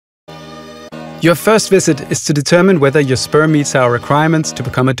Your first visit is to determine whether your sperm meets our requirements to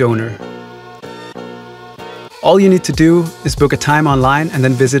become a donor. All you need to do is book a time online and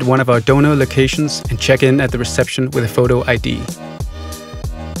then visit one of our donor locations and check in at the reception with a photo ID.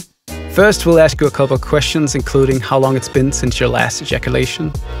 First, we'll ask you a couple of questions, including how long it's been since your last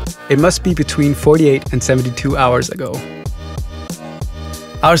ejaculation. It must be between 48 and 72 hours ago.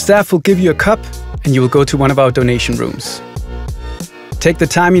 Our staff will give you a cup and you will go to one of our donation rooms. Take the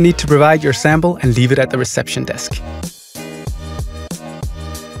time you need to provide your sample and leave it at the reception desk.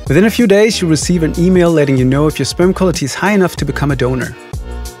 Within a few days, you'll receive an email letting you know if your sperm quality is high enough to become a donor.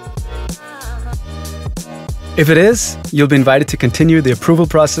 If it is, you'll be invited to continue the approval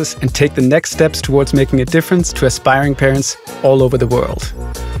process and take the next steps towards making a difference to aspiring parents all over the world.